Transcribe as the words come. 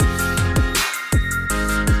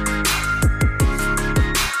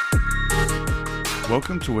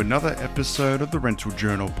Welcome to another episode of the Rental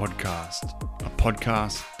Journal podcast, a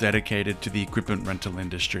podcast dedicated to the equipment rental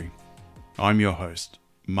industry. I'm your host,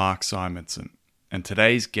 Mark Simonson, and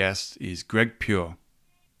today's guest is Greg Pugh.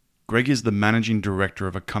 Greg is the managing director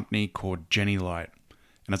of a company called Jenny Light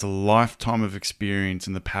and has a lifetime of experience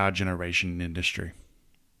in the power generation industry.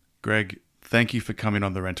 Greg, thank you for coming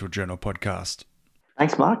on the Rental Journal podcast.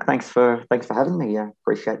 Thanks, Mark. Thanks for having me.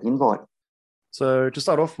 Appreciate the invite. So to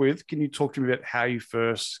start off with, can you talk to me about how you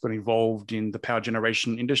first got involved in the power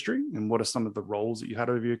generation industry and what are some of the roles that you had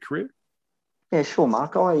over your career? Yeah, sure,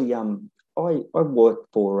 Mark. I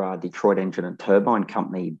worked for Detroit Engine and Turbine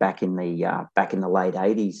Company back in the late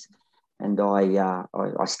 80s, and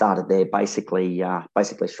I started there basically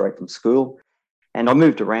straight from school, and I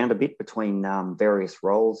moved around a bit between various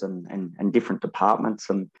roles and different departments,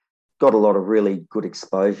 and got a lot of really good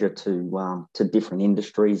exposure to different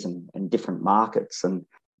industries and different markets. And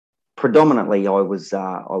predominantly, I was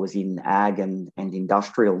in ag and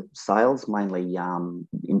industrial sales, mainly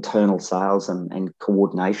internal sales and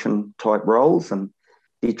coordination type roles. And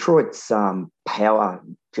Detroit's power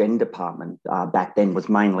gen department back then was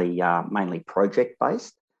mainly project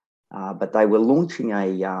based, but they were launching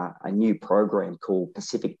a new program called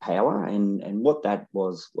Pacific Power, and what that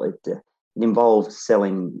was. It involved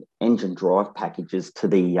selling engine drive packages to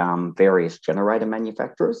the various generator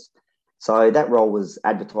manufacturers. So that role was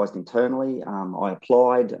advertised internally. I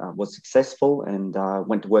applied, was successful, and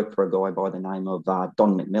went to work for a guy by the name of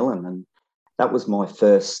Don McMillan, and that was my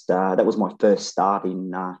first start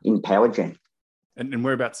in power gen. And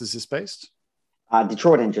whereabouts is this based?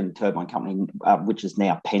 Detroit Engine Turbine Company, which is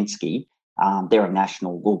now Penske. They're a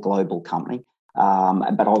national or global company.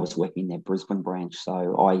 But I was working in their Brisbane branch,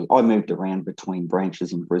 so I moved around between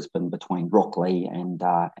branches in Brisbane, between Rockley and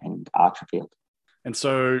Archerfield. And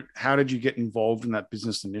so how did you get involved in that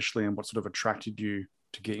business initially, and what sort of attracted you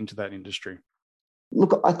to get into that industry?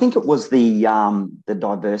 Look, I think it was the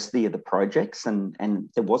diversity of the projects, and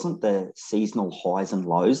there wasn't the seasonal highs and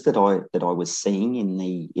lows that I was seeing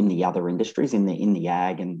in the other industries, in the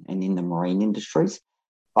ag and in the marine industries.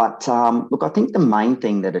 But look, I think the main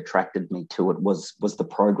thing that attracted me to it was the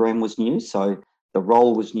program was new. So the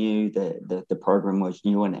role was new, the program was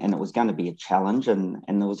new, and it was going to be a challenge, and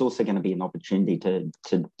there was also going to be an opportunity to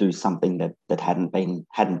do something that hadn't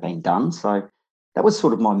been done. So that was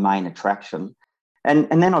sort of my main attraction. And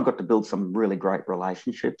then I got to build some really great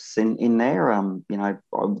relationships in there.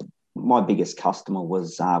 My biggest customer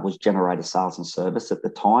was Generator Sales and Service at the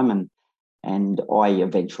time, and I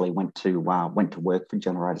eventually went to work for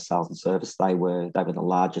Generator Sales and Service. They were the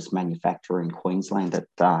largest manufacturer in Queensland at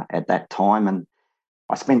that time, and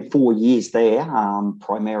I spent 4 years there,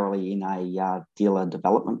 primarily in a dealer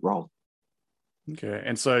development role. Okay,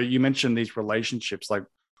 and so you mentioned these relationships. Like,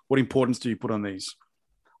 what importance do you put on these?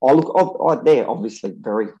 Oh, look, they're obviously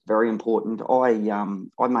very, very important.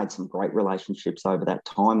 I made some great relationships over that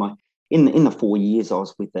time. In the 4 years I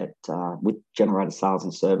was with Generator Sales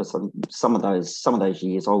and Service, some of those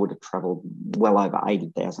years I would have travelled well over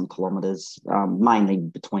 80,000 kilometres, mainly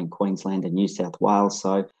between Queensland and New South Wales.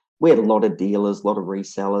 So we had a lot of dealers, a lot of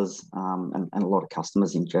resellers, and a lot of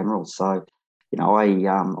customers in general. So,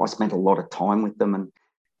 I spent a lot of time with them, and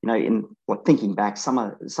in thinking back, some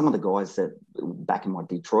of the guys that back in my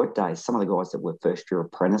Detroit days, some of the guys that were first year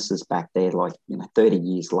apprentices back there, 30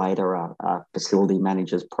 years later, are facility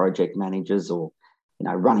managers, project managers, or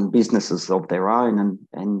running businesses of their own,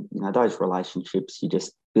 and those relationships you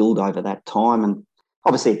just build over that time. And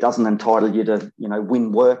obviously, it doesn't entitle you to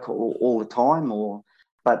win work all the time,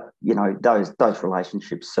 but those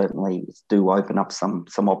relationships certainly do open up some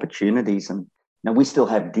opportunities. And we still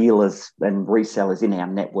have dealers and resellers in our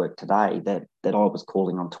network today that I was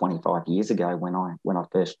calling on 25 years ago when I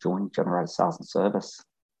first joined Generator Sales and Service.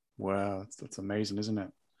 Wow, that's amazing, isn't it?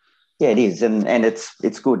 Yeah, it is, and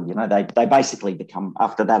it's good. They basically become,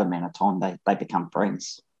 after that amount of time, they become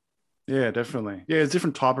friends. Yeah, definitely. Yeah, it's a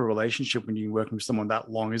different type of relationship when you're working with someone that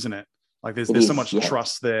long, isn't it? Like there's so much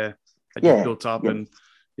trust there that you've built up, and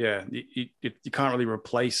you can't really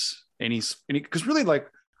replace any because really, like,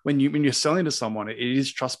 when you're selling to someone, it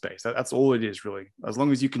is trust-based. That's all it is, really. As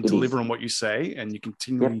long as you can deliver on what you say and you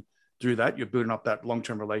continually do that, you're building up that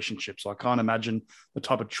long-term relationship. So I can't imagine the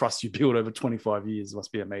type of trust you build over 25 years. It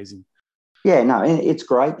must be amazing. Yeah, no, it's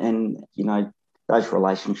great. And, those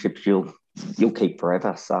relationships you'll keep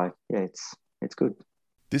forever. So, yeah, it's good.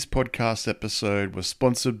 This podcast episode was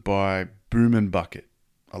sponsored by Boom & Bucket.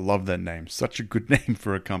 I love that name. Such a good name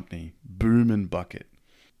for a company. Boom & Bucket.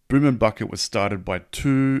 Boom & Bucket was started by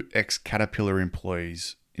two ex-Caterpillar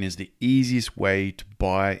employees and is the easiest way to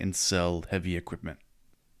buy and sell heavy equipment.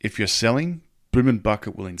 If you're selling, Boom &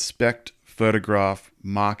 Bucket will inspect, photograph,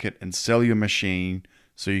 market, and sell your machine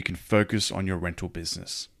so you can focus on your rental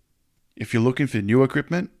business. If you're looking for new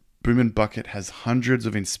equipment, Boom & Bucket has hundreds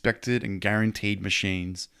of inspected and guaranteed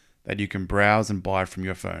machines that you can browse and buy from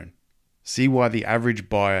your phone. See why the average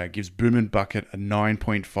buyer gives Boom & Bucket a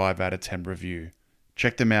 9.5 out of 10 review.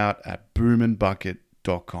 Check them out at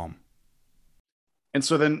boomandbucket.com. And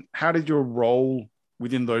so then how did your role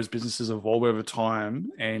within those businesses evolve over time,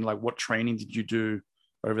 and like what training did you do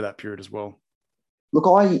over that period as well? Look,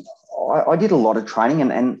 I did a lot of training,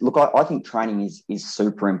 and look, I think training is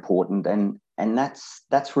super important, and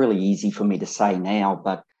that's really easy for me to say now,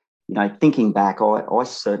 but thinking back, I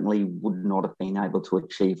certainly would not have been able to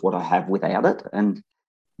achieve what I have without it. And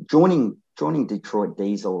joining Detroit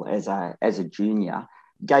Diesel as a junior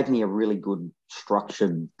gave me a really good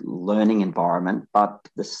structured learning environment. But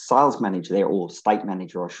the sales manager there, or state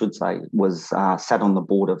manager, I should say, was sat on the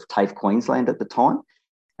board of TAFE Queensland at the time.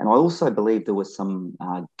 And I also believe there was some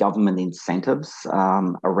government incentives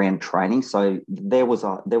around training. So there was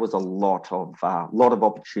a lot of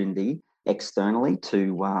opportunity externally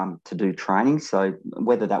to do training. So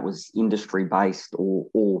whether that was industry based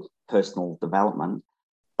or personal development,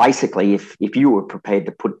 basically, if you were prepared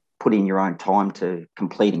to put in your own time to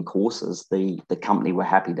completing courses, the company were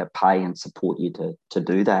happy to pay and support you to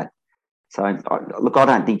do that. So look, I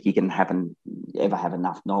don't think you can ever have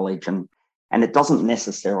enough knowledge, and it doesn't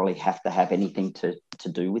necessarily have to have anything to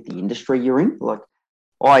do with the industry you're in. Like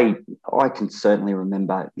I can certainly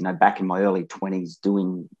remember, back in my early 20s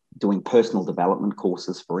doing personal development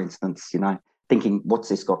courses, for instance, thinking, what's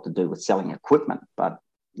this got to do with selling equipment? But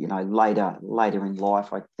later in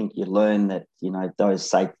life, I think you learn that those,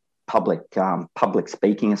 say, public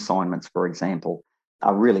speaking assignments, for example,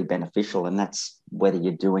 are really beneficial, and that's whether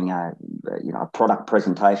you're doing a product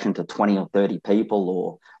presentation to 20 or 30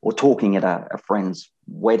 people, or talking at a friend's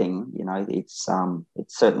wedding. It's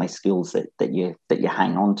certainly skills that you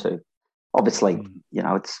hang on to. Obviously,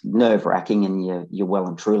 it's nerve-wracking, and you're well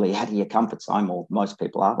and truly out of your comfort zone, or most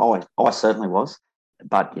people are. I certainly was.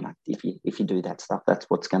 But if you do that stuff, that's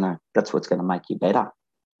what's gonna make you better.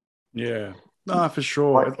 Yeah, no, for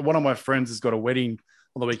sure. One of my friends has got a wedding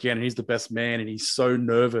on the weekend, and he's the best man, and he's so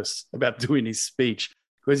nervous about doing his speech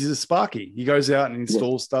because he's a sparky. He goes out and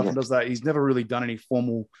installs stuff and does that. He's never really done any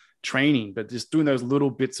formal training, but just doing those little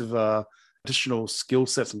bits of additional skill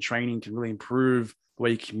sets and training can really improve the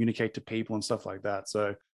way you communicate to people and stuff like that.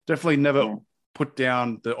 So definitely never put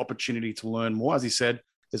down the opportunity to learn more. As he said,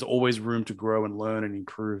 there's always room to grow and learn and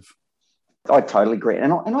improve. I totally agree.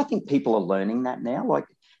 And I think people are learning that now. Like,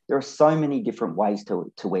 there are so many different ways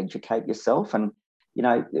to educate yourself, and,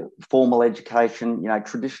 formal education,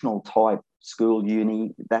 traditional type school,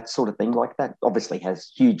 uni, that sort of thing, like that obviously has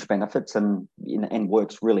huge benefits and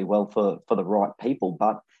works really well for the right people.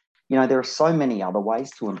 But, there are so many other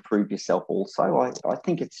ways to improve yourself also. I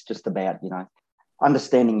think it's just about,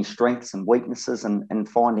 understanding your strengths and weaknesses, and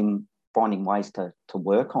finding ways to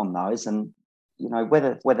work on those. And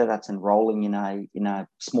whether that's enrolling in a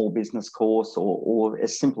small business course, or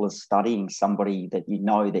as simple as studying somebody that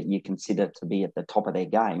that you consider to be at the top of their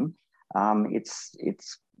game,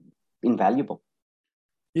 it's invaluable.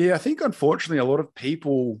 Yeah, I think unfortunately a lot of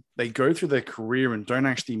people, they go through their career and don't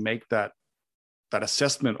actually make that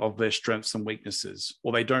assessment of their strengths and weaknesses,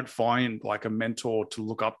 or they don't find like a mentor to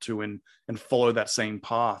look up to and follow that same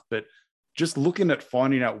path. But just looking at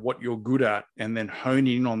finding out what you're good at and then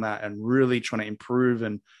honing in on that and really trying to improve,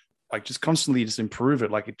 and like just constantly just improve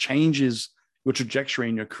it. Like, it changes your trajectory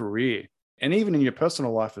in your career and even in your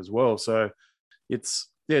personal life as well. So is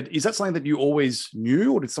that something that you always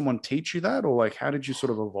knew, or did someone teach you that? Or like, how did you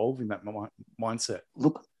sort of evolve in that mindset?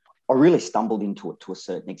 Look, I really stumbled into it to a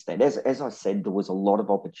certain extent. As I said, there was a lot of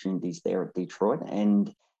opportunities there at Detroit,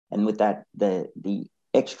 and with that, the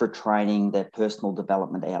extra training, their personal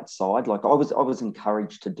development outside. Like, I was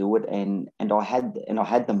encouraged to do it, and I had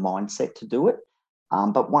the mindset to do it.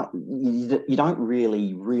 But you don't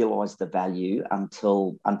really realize the value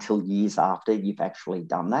until years after you've actually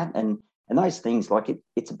done that. And those things, like,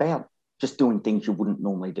 it's about just doing things you wouldn't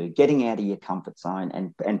normally do, getting out of your comfort zone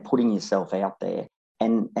and putting yourself out there.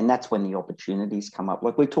 And that's when the opportunities come up.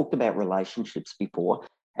 Like, we talked about relationships before.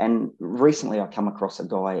 And recently I come across a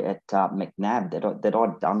guy at McNabb that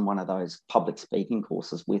I'd done one of those public speaking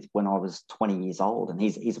courses with when I was 20 years old. And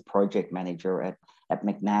he's a project manager at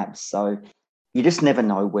McNabb. So you just never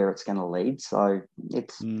know where it's going to lead. So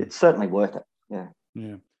it's certainly worth it. Yeah.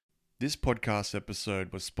 Yeah. This podcast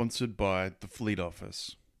episode was sponsored by the Fleet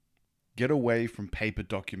Office. Get away from paper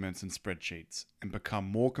documents and spreadsheets and become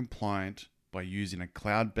more compliant by using a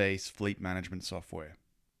cloud-based fleet management software.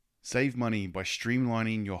 Save money by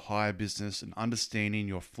streamlining your hire business and understanding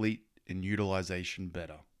your fleet and utilization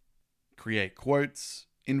better. Create quotes,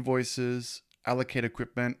 invoices, allocate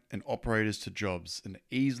equipment and operators to jobs, and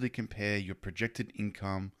easily compare your projected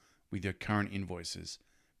income with your current invoices,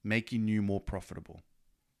 making you more profitable.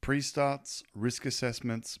 Pre-starts, risk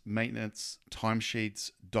assessments, maintenance,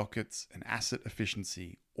 timesheets, dockets, and asset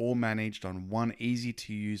efficiency, all managed on one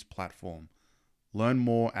easy-to-use platform. Learn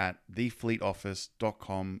more at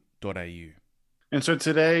thefleetoffice.com.au. And so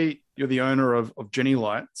today you're the owner of Jenny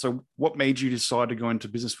Light. So what made you decide to go into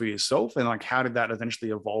business for yourself, and like how did that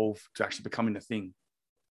eventually evolve to actually becoming a thing?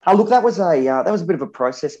 Look, that was a bit of a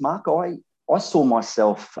process, Mark. I saw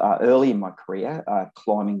myself early in my career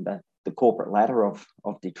climbing the corporate ladder of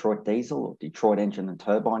Detroit Diesel, or Detroit Engine and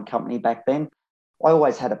Turbine Company back then. I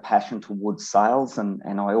always had a passion towards sales, and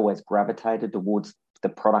I always gravitated towards the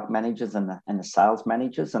product managers and the sales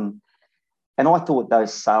managers, and I thought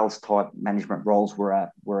those sales type management roles were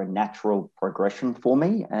a natural progression for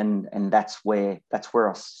me, and that's where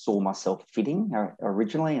I saw myself fitting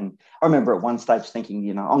originally. And I remember at one stage thinking,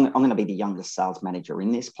 I'm going to be the youngest sales manager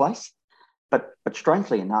in this place, but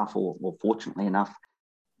strangely enough, or fortunately enough,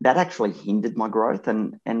 that actually hindered my growth.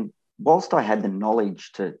 And whilst I had the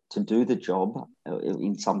knowledge to do the job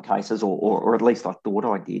in some cases, or at least I thought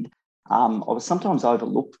I did, I was sometimes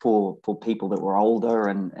overlooked for people that were older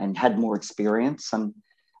and had more experience. And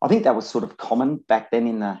I think that was sort of common back then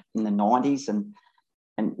in the 90s. And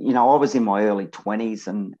I was in my early 20s,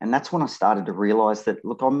 and that's when I started to realize that,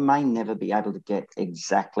 look, I may never be able to get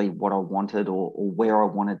exactly what I wanted or where I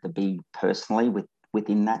wanted to be personally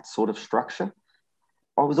within that sort of structure.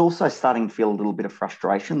 I was also starting to feel a little bit of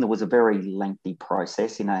frustration. There was a very lengthy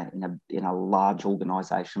process in a large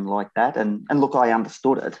organisation like that, and look, I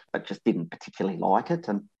understood it, but just didn't particularly like it.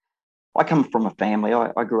 And I come from a family.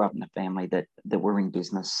 I grew up in a family that were in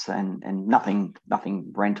business and nothing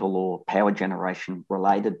rental or power generation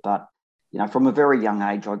related. But from a very young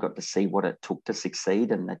age, I got to see what it took to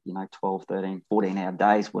succeed, and that 12, 13, 14-hour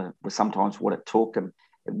days were sometimes what it took. And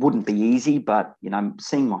it wouldn't be easy, but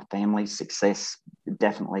seeing my family's success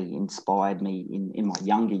definitely inspired me in my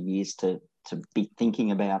younger years to be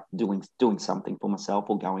thinking about doing something for myself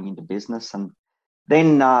or going into business. And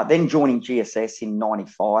then joining GSS in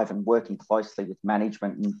 '95 and working closely with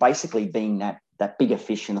management and basically being that bigger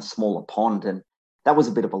fish in a smaller pond. And that was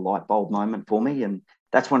a bit of a light bulb moment for me. And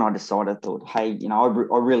that's when I thought, hey, I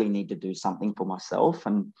really need to do something for myself.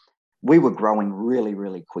 And we were growing really,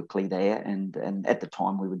 really quickly there. And at the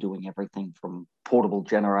time, we were doing everything from portable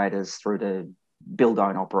generators through to build,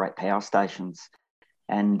 own, operate power stations.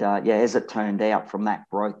 And as it turned out, from that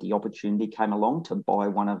growth, the opportunity came along to buy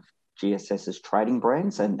one of GSS's trading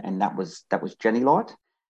brands, and that was Jenny Light.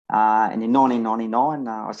 And in 1999,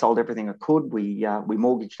 I sold everything I could. We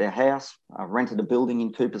mortgaged our house, rented a building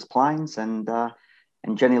in Coopers Plains, and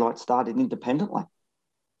Jenny Light started independently.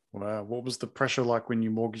 Wow. What was the pressure like when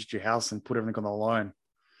you mortgaged your house and put everything on the line?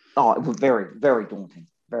 Oh, it was very, very daunting.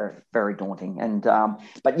 Very, very daunting. And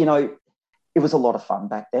but it was a lot of fun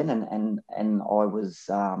back then, and I was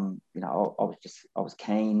I was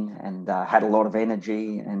keen and had a lot of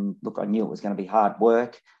energy. And look, I knew it was going to be hard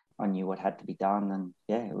work. I knew what had to be done, and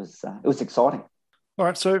it was exciting. All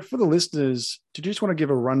right. So for the listeners, did you just want to give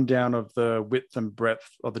a rundown of the width and breadth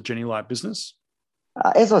of the Jenny Light business?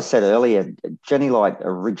 As I said earlier, Jenny Light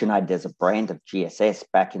originated as a brand of GSS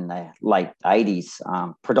back in the late 80s,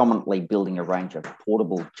 predominantly building a range of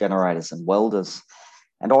portable generators and welders.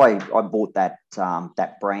 And I bought that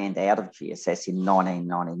brand out of GSS in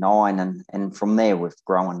 1999, and from there we've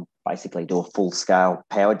grown basically to a full-scale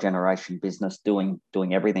power generation business, doing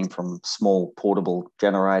everything from small portable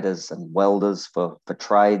generators and welders for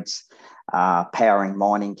trades, powering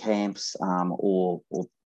mining camps, or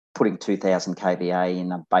putting 2,000 kVA in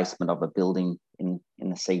the basement of a building in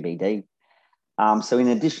the CBD. So in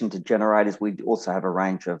addition to generators, we also have a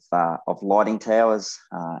range of lighting towers,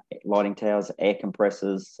 air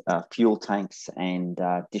compressors, fuel tanks, and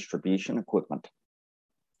distribution equipment.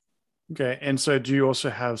 Okay. And so do you also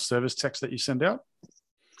have service techs that you send out?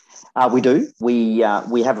 We do. We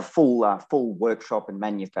have a full workshop and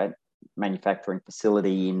manufacturing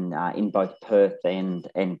facility in both Perth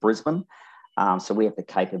and Brisbane. So we have the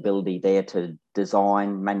capability there to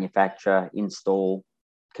design, manufacture, install,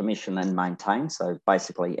 commission and maintain. So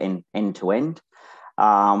basically end to end.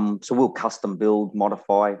 So we'll custom build,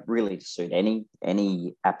 modify, really to suit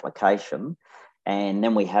any application. And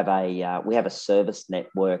then we have a service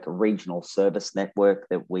network, a regional service network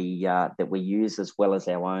that we use, as well as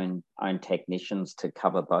our own technicians to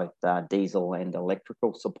cover both diesel and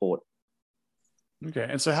electrical support. Okay.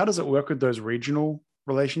 And so how does it work with those regional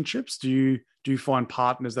relationships? Do you find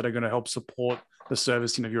partners that are going to help support the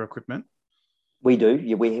servicing of your equipment? We do.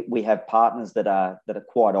 Yeah, we have partners that are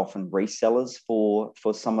quite often resellers for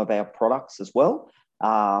some of our products as well.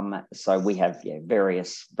 So we have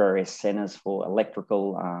various centres for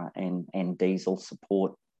electrical and diesel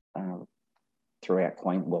support throughout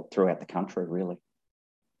the country, really.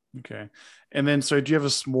 Okay, and then so do you have a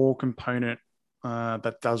small component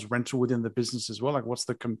that does rental within the business as well? Like,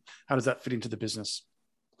 how does that fit into the business?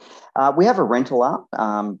 We have a rental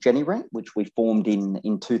arm, Jenny Rent, which we formed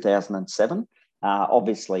in 2007.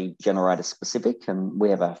 Obviously generator specific, and we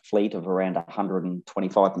have a fleet of around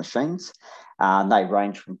 125 machines. They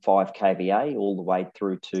range from 5 kVA all the way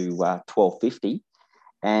through to 1250.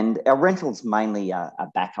 And our rental's mainly a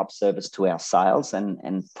backup service to our sales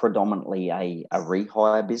and predominantly a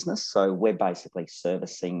rehire business. So we're basically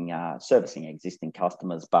servicing existing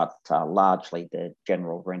customers, but largely the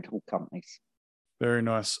general rental companies. Very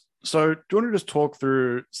nice. So do you want to just talk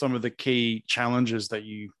through some of the key challenges that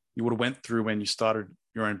you would have went through when you started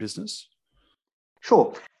your own business?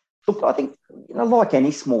 Sure. Look, I think, like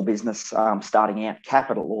any small business starting out,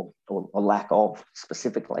 capital or lack of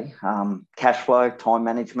specifically, cash flow, time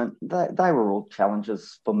management, they were all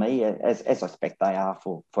challenges for me, as I expect they are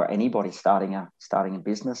for anybody starting a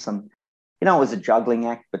business. And, it was a juggling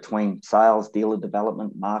act between sales, dealer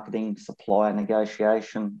development, marketing, supplier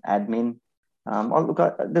negotiation, admin.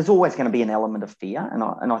 There's always going to be an element of fear,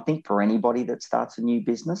 and I think for anybody that starts a new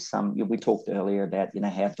business, we talked earlier about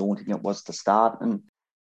how daunting it was to start, and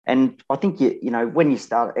I think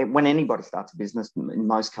when anybody starts a business, in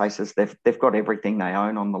most cases they've got everything they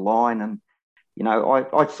own on the line, and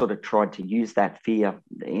I sort of tried to use that fear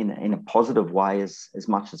in a positive way as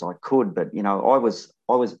much as I could, but I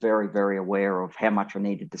was very, very aware of how much I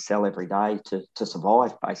needed to sell every day to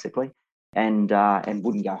survive, basically. And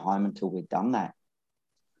wouldn't go home until we'd done that.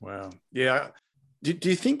 Wow. Yeah. Do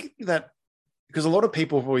you think that, because a lot of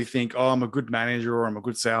people probably think, oh, I'm a good manager or I'm a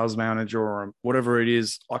good sales manager or whatever it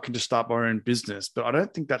is, I can just start my own business. But I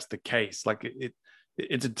don't think that's the case. Like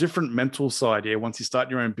it's a different mental side. Yeah. Once you start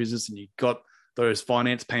your own business and you've got those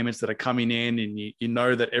finance payments that are coming in and you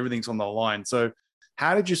know that everything's on the line. So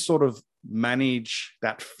how did you sort of manage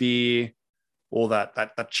that fear or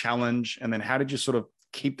that challenge? And then how did you sort of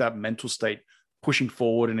keep that mental state pushing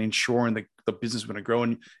forward and ensuring that the business was going to grow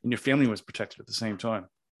and your family was protected at the same time?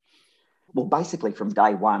 Well, basically from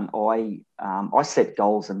day one, I set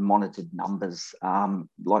goals and monitored numbers.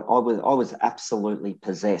 Like I was absolutely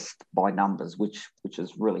possessed by numbers, which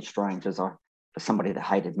is really strange as somebody that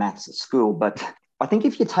hated maths at school. But I think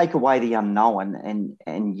if you take away the unknown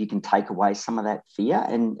and you can take away some of that fear,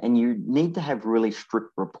 and you need to have really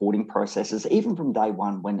strict reporting processes, even from day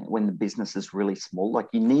one when the business is really small, like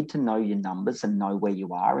you need to know your numbers and know where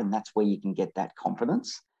you are, and that's where you can get that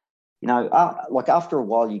confidence. Like after a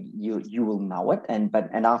while you will know it, and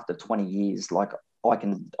after 20 years, like I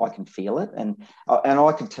can feel it, and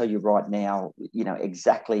I can tell you right now,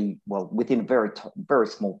 exactly, well, within a very very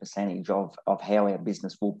small percentage of how our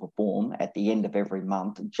business will perform at the end of every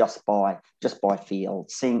month, just by feel,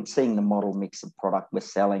 seeing the model mix of product we're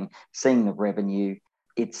selling, seeing the revenue.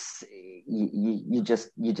 It's you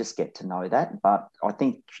just get to know that. But I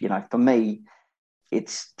think for me,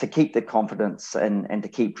 it's to keep the confidence and to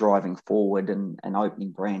keep driving forward and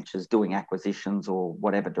opening branches, doing acquisitions, or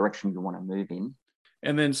whatever direction you want to move in.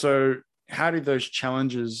 And then, so how did those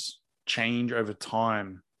challenges change over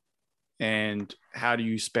time? And how do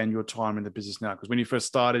you spend your time in the business now? Because when you first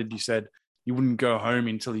started, you said you wouldn't go home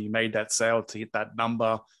until you made that sale to hit that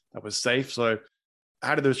number that was safe. So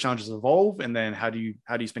how did those challenges evolve? And then how do you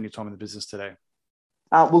spend your time in the business today?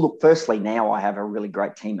 Well, look, firstly, now I have a really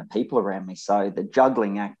great team of people around me. So the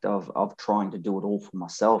juggling act of trying to do it all for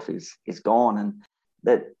myself is gone. And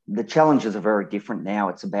the challenges are very different now.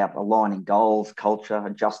 It's about aligning goals, culture,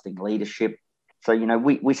 adjusting leadership. So,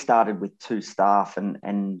 we started with 2 staff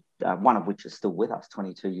and one of which is still with us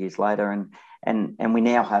 22 years later. And we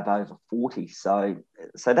now have over 40. So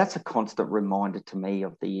that's a constant reminder to me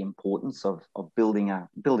of the importance of building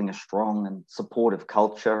a strong and supportive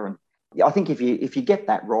culture. And I think if you get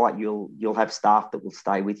that right, you'll have staff that will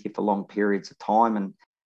stay with you for long periods of time, and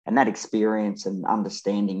that experience and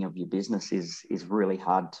understanding of your business is really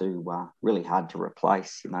hard to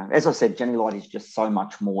replace. As I said, Jenny Light is just so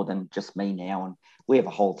much more than just me now, and we have a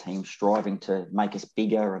whole team striving to make us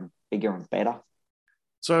bigger and better.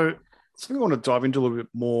 So something I want to dive into a little bit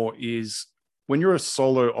more is, when you're a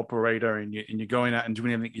solo operator and you're going out and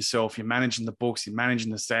doing everything yourself, you're managing the books, you're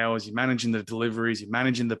managing the sales, you're managing the deliveries, you're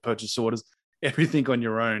managing the purchase orders, everything on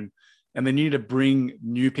your own. And then you need to bring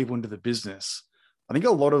new people into the business. I think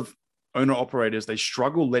a lot of owner operators, they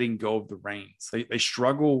struggle letting go of the reins. They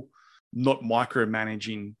struggle not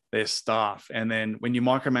micromanaging their staff. And then when you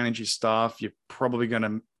micromanage your staff, you're probably going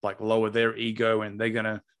to like lower their ego and they're going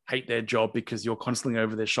to hate their job because you're constantly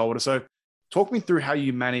over their shoulder. So talk me through how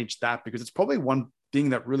you manage that, because it's probably one thing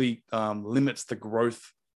that really limits the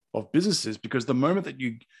growth of businesses, because the moment that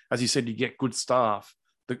you, as you said, you get good staff,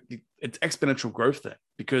 it's exponential growth there,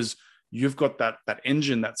 because you've got that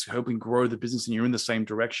engine that's helping grow the business and you're in the same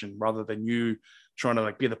direction rather than you trying to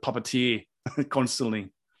like be the puppeteer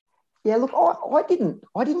constantly. Yeah, look, I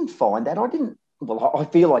didn't find that. I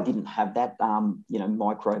feel I didn't have that,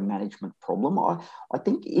 micromanagement problem. I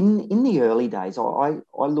think in the early days, I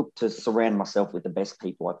looked to surround myself with the best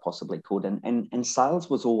people I possibly could, and sales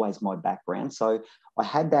was always my background. So I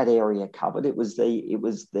had that area covered. It was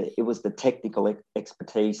the technical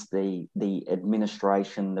expertise, the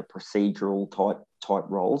administration, the procedural type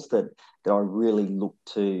roles that I really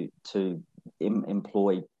looked to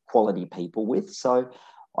employ quality people with. So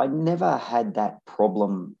I never had that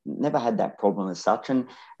problem as such. And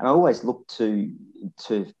I always looked to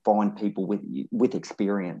find people with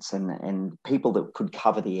experience and people that could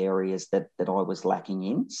cover the areas that I was lacking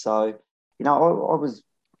in. So,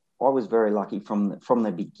 I was very lucky from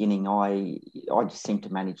the beginning. I just seemed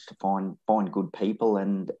to manage to find good people,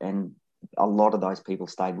 and a lot of those people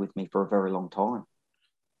stayed with me for a very long time.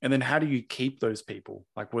 And then how do you keep those people?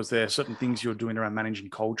 Like, was there certain things you're doing around managing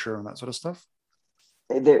culture and that sort of stuff?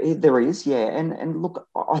 There is, yeah, and look,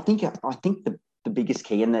 I think the biggest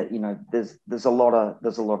key, and that there's a lot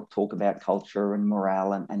of talk about culture and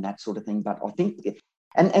morale and that sort of thing, but I think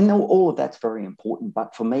and all of that's very important.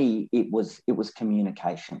 But for me, it was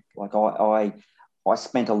communication. Like I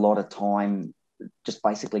spent a lot of time just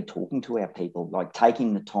basically talking to our people, like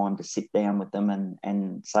taking the time to sit down with them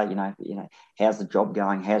and say, how's the job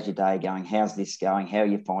going? How's your day going? How's this going? How are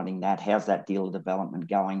you finding that? How's that dealer development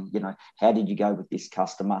going? How did you go with this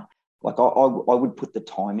customer? Like I would put the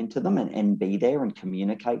time into them and be there and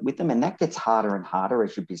communicate with them. And that gets harder and harder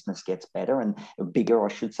as your business gets better and bigger,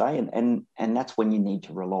 I should say. And that's when you need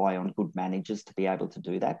to rely on good managers to be able to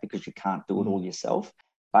do that, because you can't do it all yourself.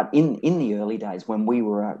 But in the early days, when we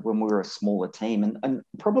were a smaller team, and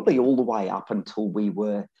probably all the way up until we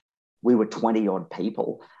were 20 odd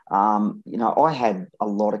people, I had a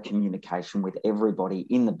lot of communication with everybody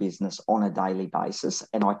in the business on a daily basis,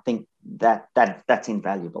 and I think that's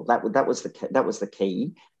invaluable. That was the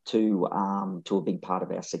key to a big part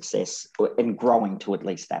of our success and growing to at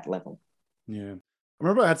least that level. Yeah, I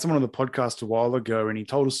remember I had someone on the podcast a while ago, and he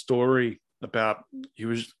told a story about he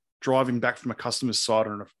was driving back from a customer's site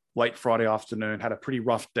on a late Friday afternoon, had a pretty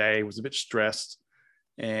rough day, was a bit stressed,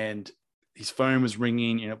 and his phone was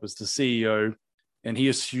ringing, and it was the CEO, and he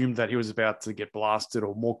assumed that he was about to get blasted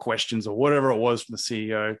or more questions or whatever it was from the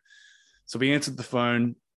CEO. So he answered the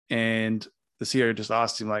phone, and the CEO just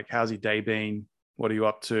asked him, like, how's your day been? What are you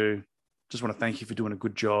up to? Just want to thank you for doing a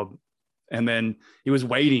good job. And then he was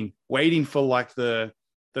waiting for like the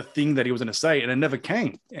thing that he was going to say, and it never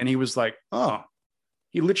came. And he was like, oh,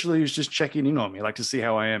 he literally was just checking in on me, like to see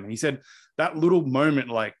how I am. And he said that little moment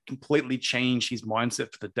like completely changed his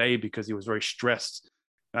mindset for the day because he was very stressed.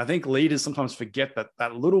 And I think leaders sometimes forget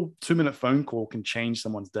that little 2-minute phone call can change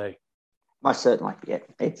someone's day. Most certainly, yeah.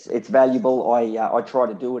 It's valuable. I try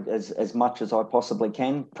to do it as much as I possibly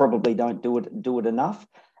can. Probably don't do it enough.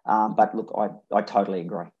 But look, I totally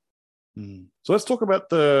agree. So let's talk about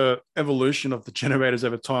the evolution of the generators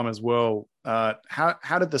over time as well.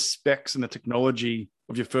 How did the specs and the technology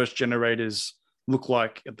of your first generators look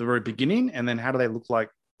like at the very beginning, and then how do they look like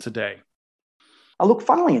today? Look,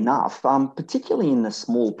 funnily enough, particularly in the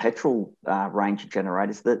small petrol range of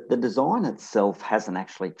generators, the design itself hasn't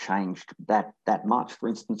actually changed that much. For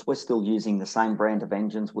instance, we're still using the same brand of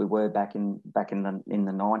engines we were back in the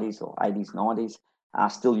 90s or 80s, 90s.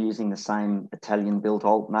 Still using the same Italian-built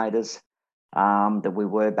alternators that we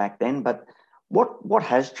were back then. But what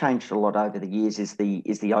has changed a lot over the years is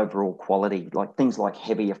the overall quality, like things like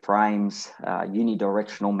heavier frames,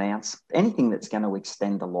 unidirectional mounts, anything that's going to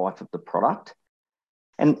extend the life of the product.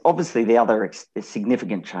 And obviously, the other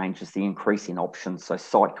significant change is the increase in options, so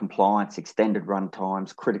site compliance, extended run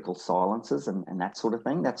times, critical silences, and that sort of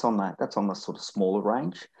thing. That's on the sort of smaller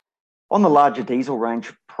range. On the larger diesel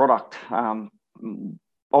range product,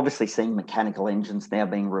 obviously seeing mechanical engines now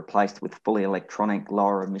being replaced with fully electronic,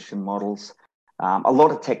 lower emission models. A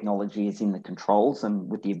lot of technology is in the controls, and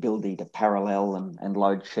with the ability to parallel and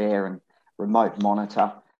load share and remote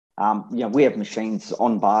monitor. We have machines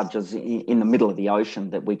on barges in the middle of the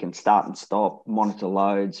ocean that we can start and stop, monitor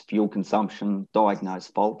loads, fuel consumption, diagnose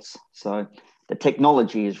faults. So the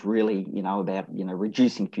technology is really, about,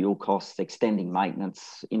 reducing fuel costs, extending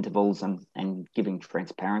maintenance intervals, and giving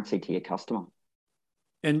transparency to your customer.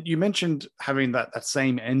 And you mentioned having that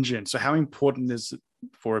same engine. So how important is it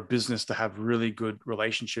for a business to have really good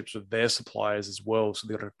relationships with their suppliers as well, so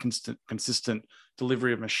they've got a consistent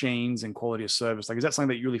delivery of machines and quality of service? Like, is that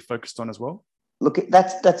something that you really focused on as well? Look,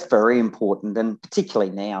 that's very important, and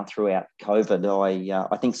particularly now throughout COVID,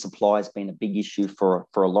 I think supply has been a big issue for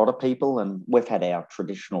a lot of people. And we've had our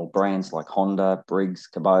traditional brands like Honda, Briggs,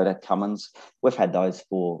 Kubota, Cummins. We've had those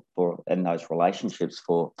and those relationships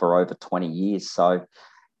for over 20 years. So,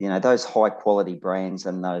 those high quality brands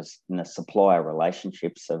and those supplier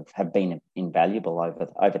relationships have been invaluable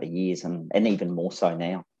over the years, and even more so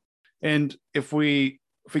now. And if we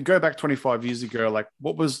go back 25 years ago, like,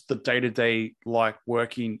 what was the day-to-day like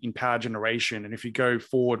working in power generation? And if you go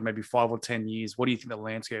forward maybe 5 or 10 years, what do you think the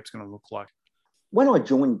landscape's going to look like? When I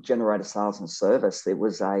joined Generator Sales and Service, it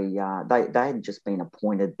was they had just been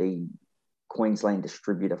appointed the Queensland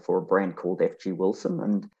distributor for a brand called FG Wilson.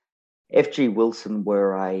 And FG Wilson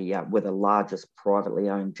were the largest privately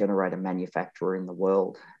owned generator manufacturer in the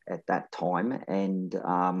world at that time.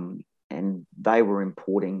 And they were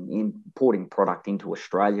importing product into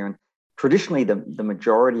Australia. And traditionally, the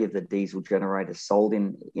majority of the diesel generators sold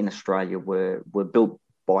in Australia were built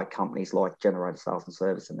by companies like Generator Sales and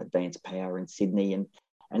Service and Advanced Power in Sydney,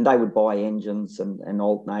 and they would buy engines and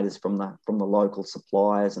alternators from the local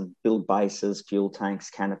suppliers and build bases, fuel tanks,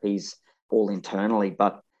 canopies, all internally.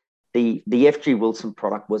 But the FG Wilson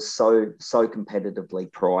product was so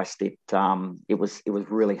competitively priced, it was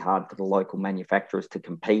really hard for the local manufacturers to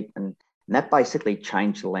compete, and that basically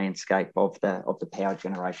changed the landscape of the power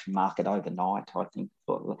generation market overnight. I think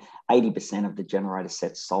 80% of the generator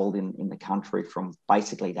sets sold in the country from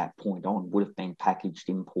basically that point on would have been packaged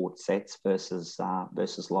import sets versus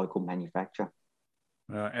local manufacture.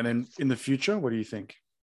 And then in the future, what do you think?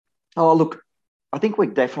 Oh, look, I think we're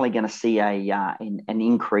definitely going to see an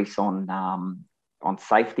increase on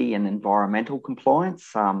safety and environmental compliance.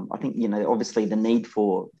 I think, obviously the need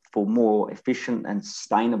for more efficient and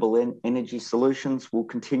sustainable energy solutions will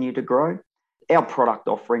continue to grow. Our product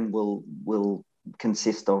offering will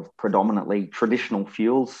consist of predominantly traditional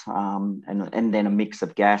fuels, and then a mix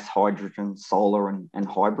of gas, hydrogen, solar, and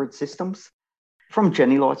hybrid systems. From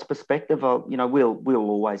Genelite's perspective, we'll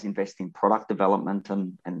always invest in product development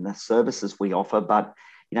and the services we offer, but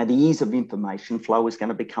the ease of information flow is going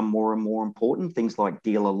to become more and more important. Things like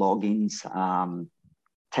dealer logins,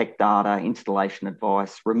 tech data, installation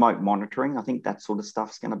advice, remote monitoring. I think that sort of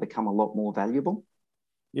stuff is going to become a lot more valuable.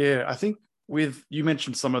 Yeah, I think you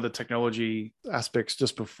mentioned some of the technology aspects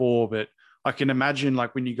just before, but I can imagine,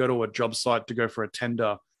 like, when you go to a job site to go for a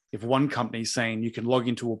tender, if one company's saying you can log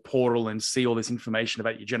into a portal and see all this information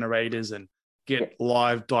about your generators and get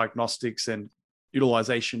live diagnostics and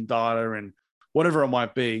utilization data and whatever it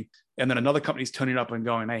might be, and then another company's turning up and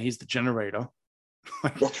going, hey, here's the generator.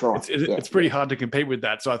 That's right. It's pretty hard to compete with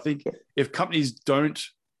that. So I think if companies don't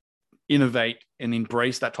innovate and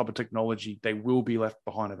embrace that type of technology, they will be left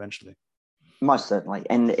behind eventually. Most certainly,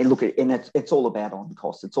 and look, and it's all about on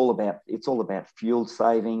cost. It's all about fuel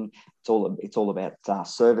saving. It's all about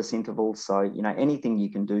service intervals. So anything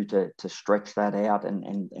you can do to stretch that out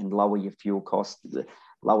and lower your fuel cost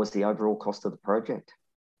lowers the overall cost of the project.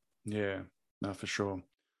 Yeah, no, for sure.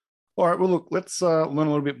 All right, well, look, let's learn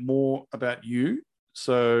a little bit more about you.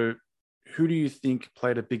 So, who do you think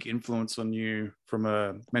played a big influence on you from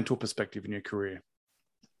a mental perspective in your career?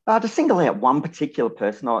 To single out one particular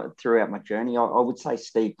person throughout my journey, I would say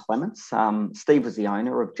Steve Clements. Steve was the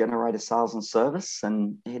owner of Generator Sales and Service,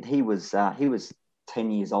 and he was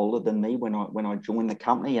 10 years older than me when I joined the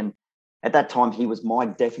company. And at that time, he was my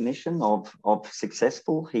definition of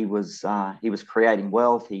successful. He was creating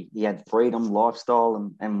wealth. He had freedom,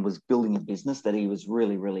 lifestyle, and was building a business that he was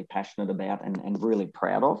really, really passionate about and really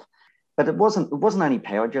proud of. But it wasn't only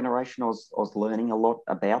power generation. I was learning a lot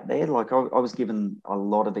about there. Like I was given a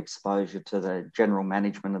lot of exposure to the general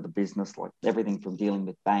management of the business, like everything from dealing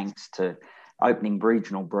with banks to opening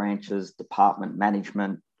regional branches, department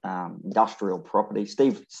management, industrial property.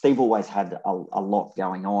 Steve always had a lot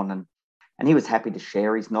going on, and he was happy to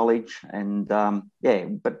share his knowledge. And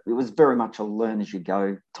but it was very much a learn as you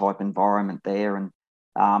go type environment there, and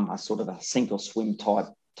a sort of a sink or swim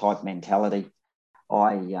type mentality.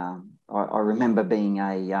 I remember being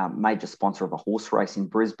a major sponsor of a horse race in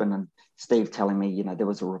Brisbane, and Steve telling me, there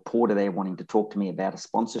was a reporter there wanting to talk to me about a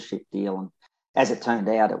sponsorship deal. And as it turned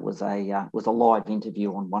out, it was a live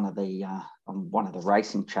interview on one of the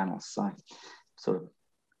racing channels. So sort of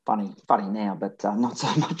funny now, but not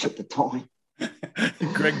so much at the time.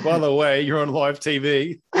 Greg, by the way, you're on live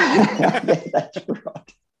TV. Yeah, that's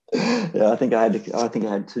right. Yeah, I think I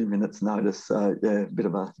had 2 minutes notice. So yeah, bit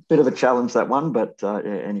of a challenge, that one, but yeah,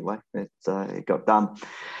 anyway, it got done.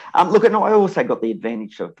 Look, and I also got the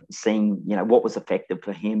advantage of seeing, what was effective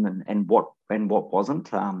for him and what wasn't.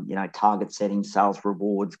 Target setting, sales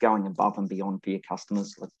rewards, going above and beyond for your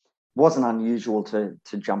customers. It wasn't unusual to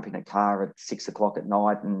jump in a car at 6 o'clock at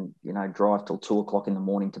night and drive till 2 o'clock in the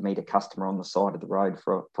morning to meet a customer on the side of the road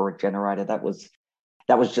for a generator. That was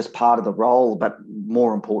just part of the role, but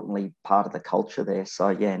more importantly, part of the culture there. So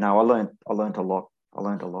yeah, no, I learned a lot. I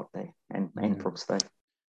learned a lot there, and from Steve.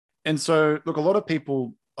 And so, look, a lot of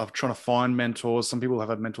people are trying to find mentors. Some people have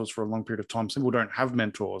had mentors for a long period of time. Some people don't have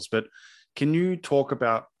mentors. But can you talk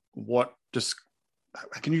about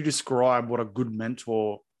can you describe what a good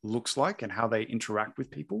mentor looks like and how they interact with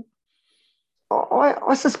people?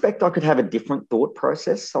 I suspect I could have a different thought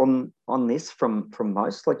process on this from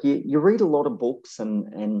most. Like you read a lot of books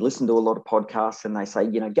and listen to a lot of podcasts, and they say,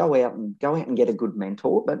 go out and get a good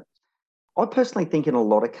mentor. But I personally think in a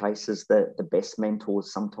lot of cases that the best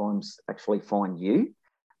mentors sometimes actually find you.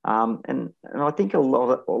 And I think a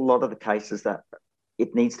lot of the cases that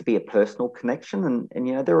it needs to be a personal connection. And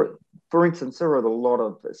for instance, there are a lot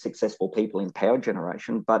of successful people in power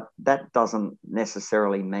generation, but that doesn't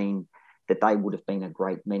necessarily mean that they would have been a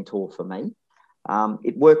great mentor for me.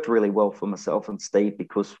 It worked really well for myself and Steve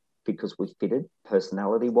because we fitted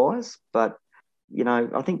personality-wise. But,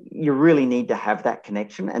 I think you really need to have that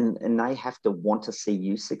connection, and they have to want to see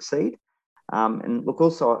you succeed. And look,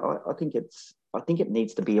 also, I think it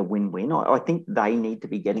needs to be a win-win. I think they need to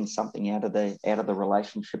be getting something out of the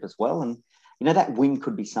relationship as well. And, that win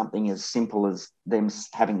could be something as simple as them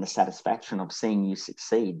having the satisfaction of seeing you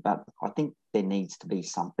succeed. But I think there needs to be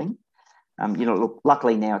something. Look,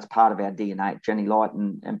 luckily now it's part of our DNA at Jenny Light,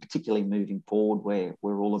 and particularly moving forward, where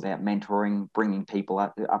we're all about mentoring, bringing people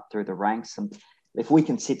up through the ranks. And if we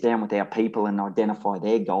can sit down with our people and identify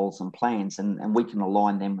their goals and plans, and we can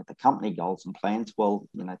align them with the company goals and plans, well,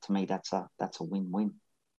 to me, that's a win-win.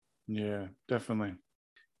 Yeah, definitely.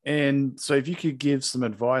 And so if you could give some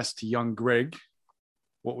advice to young Greg,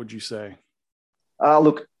 what would you say?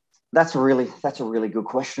 Look, that's a really good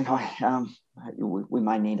question. We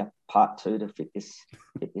may need a part 2 to fit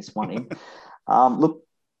this one in. Look,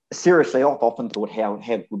 seriously, I've often thought how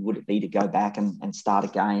good would it be to go back and start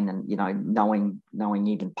again, and knowing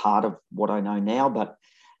even part of what I know now. But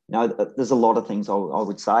there's a lot of things I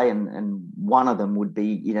would say, and one of them would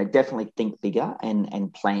be definitely think bigger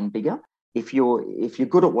and plan bigger. If you're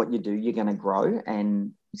good at what you do, you're going to grow,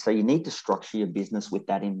 and so you need to structure your business with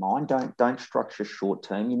that in mind. Don't structure short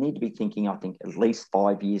term. You need to be thinking, I think, at least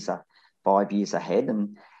 5 years ahead.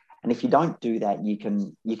 And if you don't do that, you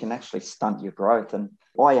can actually stunt your growth. And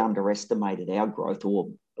I underestimated our growth or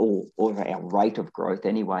our rate of growth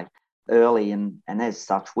anyway early, and as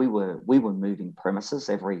such, we were moving premises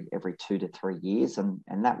every 2 to 3 years, and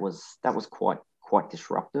that was quite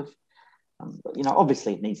disruptive.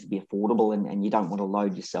 Obviously it needs to be affordable, and you don't want to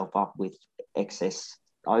load yourself up with excess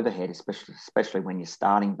overhead, especially when you're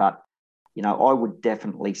starting. But I would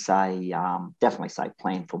definitely say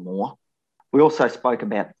plan for more. We also spoke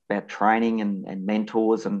about training and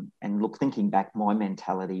mentors, and look, thinking back, my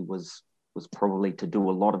mentality was probably to do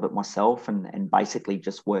a lot of it myself and basically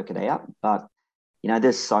just work it out. But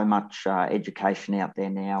there's so much education out there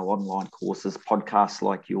now, online courses, podcasts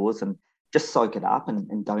like yours, and just soak it up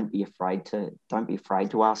and don't be afraid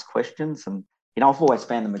to ask questions. And I've always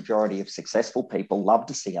found the majority of successful people love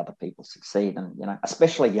to see other people succeed, and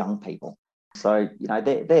especially young people. So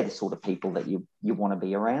they're the sort of people that you want to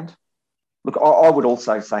be around. Look, I would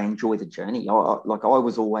also say enjoy the journey. I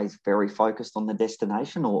was always very focused on the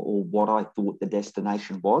destination or what I thought the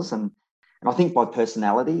destination was, and I think by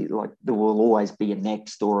personality, like, there will always be a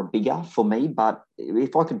next or a bigger for me. But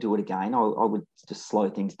if I could do it again, I would just slow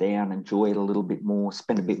things down, enjoy it a little bit more,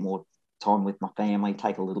 spend a bit more time with my family,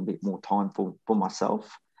 take a little bit more time for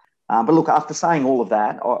myself. But look, after saying all of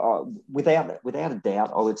that, without a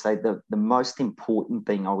doubt, I would say the most important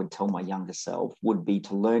thing I would tell my younger self would be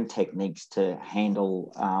to learn techniques to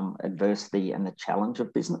handle adversity and the challenge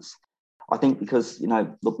of business. I think because,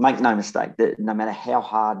 look, make no mistake, that no matter how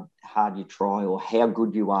hard you try or how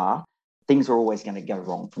good you are, things are always going to go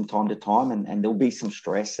wrong from time to time, and there'll be some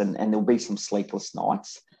stress and there'll be some sleepless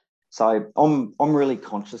nights. So I'm really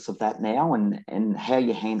conscious of that now, and how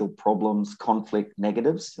you handle problems, conflict,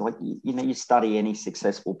 negatives. Like, you study any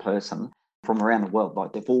successful person from around the world,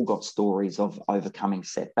 like, they've all got stories of overcoming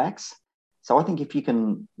setbacks. So I think if you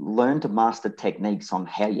can learn to master techniques on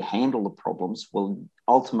how you handle the problems, well,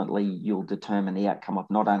 ultimately you'll determine the outcome of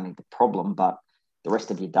not only the problem, but the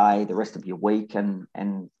rest of your day, the rest of your week, and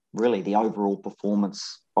really the overall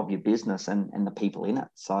performance of your business and the people in it.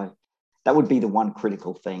 So that would be the one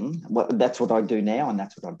critical thing. Well, that's what I do now, and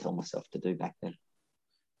that's what I'd tell myself to do back then.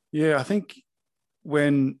 Yeah, I think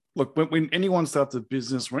when anyone starts a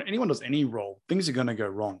business, when anyone does any role, things are going to go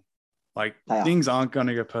wrong. Like things aren't going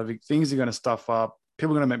to go perfect. Things are going to stuff up.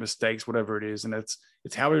 People are going to make mistakes, whatever it is. And it's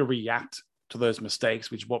how we react to those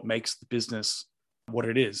mistakes, which is what makes the business what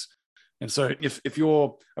it is. And so if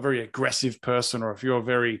you're a very aggressive person, or if you're a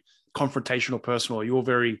very confrontational person, or you're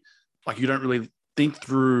very, like, you don't really think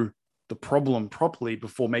through the problem properly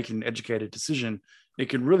before making an educated decision, it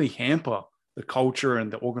can really hamper the culture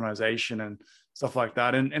and the organization and stuff like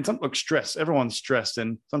that. And some, like, stress, everyone's stressed.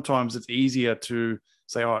 And sometimes it's easier to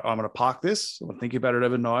say, oh, I'm going to park this, I'm going to think about it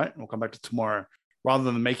overnight, and we'll come back to tomorrow, rather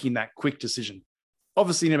than making that quick decision.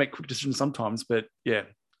 Obviously, you need to make quick decisions sometimes, but yeah,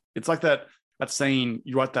 it's like that saying,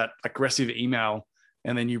 you write that aggressive email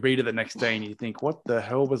and then you read it the next day and you think, what the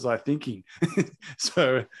hell was I thinking?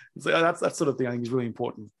 So that's that sort of thing I think is really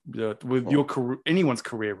important with your career, anyone's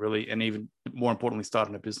career really, and even more importantly,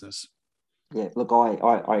 starting a business. Yeah, look,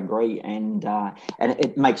 I agree, and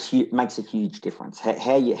it makes a huge difference.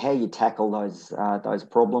 How you tackle those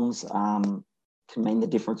problems can mean the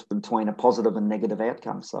difference between a positive and negative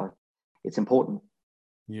outcome. So it's important.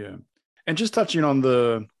 Yeah, and just touching on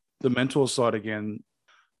the mentor side again,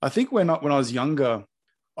 I think when I was younger,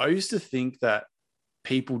 I used to think that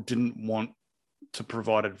people didn't want to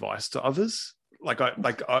provide advice to others.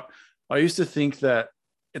 I used to think that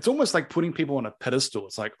it's almost like putting people on a pedestal.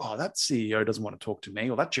 It's like, oh, that CEO doesn't want to talk to me,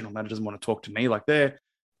 or that general manager doesn't want to talk to me. Like they're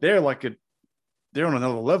on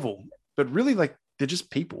another level, but really, like, they're just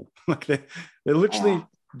people. Like they're literally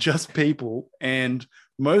just people. And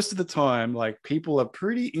most of the time, like, people are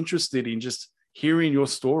pretty interested in just hearing your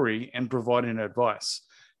story and providing advice.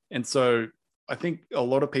 And so I think a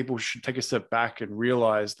lot of people should take a step back and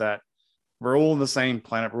realize that we're all on the same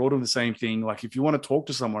planet. We're all doing the same thing. Like, if you want to talk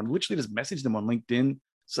to someone, literally just message them on LinkedIn,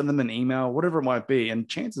 send them an email, whatever it might be. And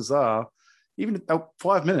chances are, even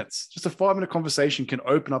 5 minutes, just a 5-minute conversation can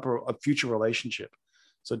open up a future relationship.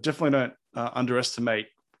 So definitely don't underestimate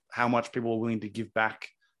how much people are willing to give back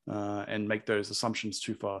and make those assumptions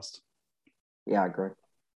too fast. Yeah, I agree.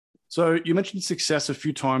 So you mentioned success a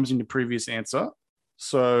few times in your previous answer.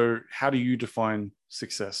 So how do you define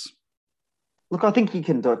success? Look, I think you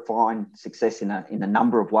can define success in a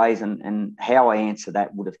number of ways, and how I answer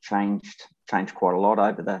that would have changed quite a lot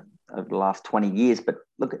over the last 20 years. But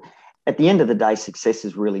look, at the end of the day, success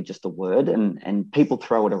is really just a word, and people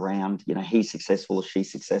throw it around. You know, he's successful or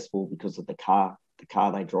she's successful because of the car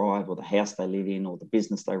they drive, or the house they live in, or the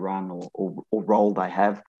business they run, or role they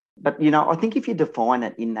have. But, you know, I think if you define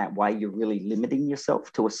it in that way, you're really limiting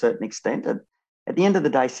yourself to a certain extent. And at the end of the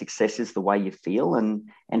day, success is the way you feel. And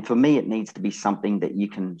for me, it needs to be something that you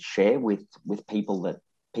can share with people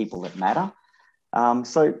that matter.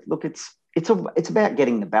 So look, it's about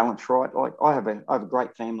getting the balance right. Like I have a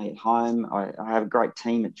great family at home. I have a great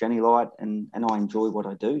team at Jenny Light, and I enjoy what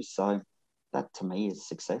I do. So that to me is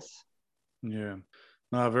success. Yeah.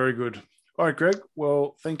 No, very good. All right, Greg.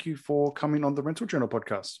 Well, thank you for coming on the Rental Journal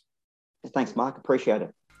podcast. Thanks, Mark. Appreciate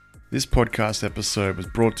it. This podcast episode was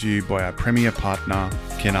brought to you by our premier partner,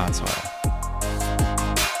 Kennards Hire.